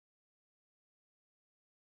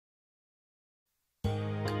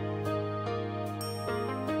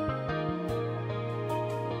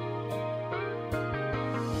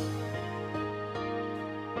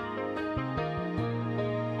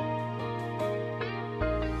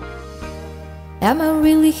Am I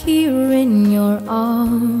really here in your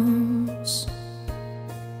arms?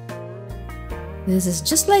 This is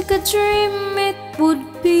just like a dream it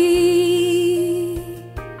would be.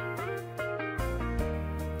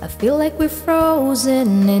 I feel like we're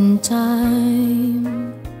frozen in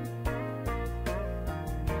time,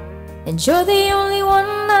 and you're the only one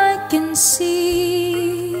I can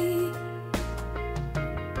see.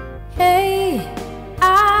 Hey,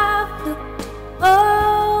 I've looked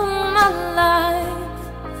all my life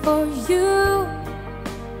for you.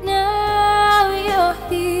 Now you're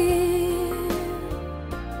here.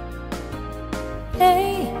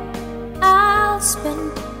 Hey, I'll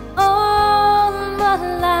spend all my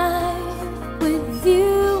life with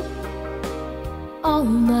you, all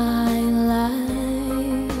my life.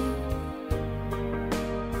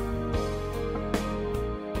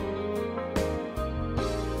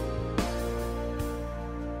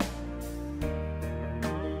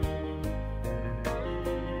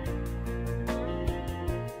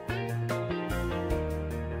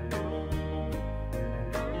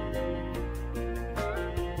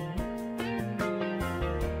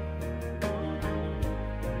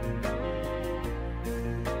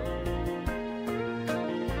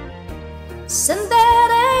 Send that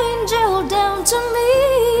angel down to me.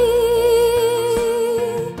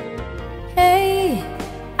 Hey,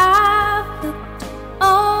 I've looked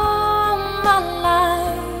all my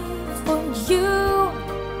life for you.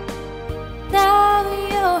 Now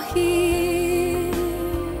you're here.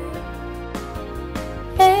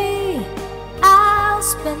 Hey, I'll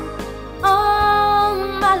spend all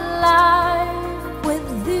my life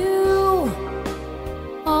with you,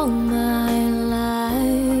 all my life.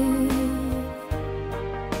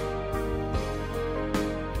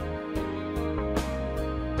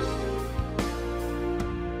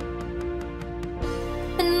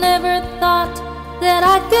 Never thought that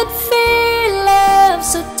I could feel love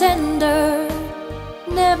so tender.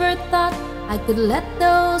 Never thought I could let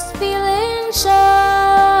those feelings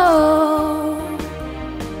show.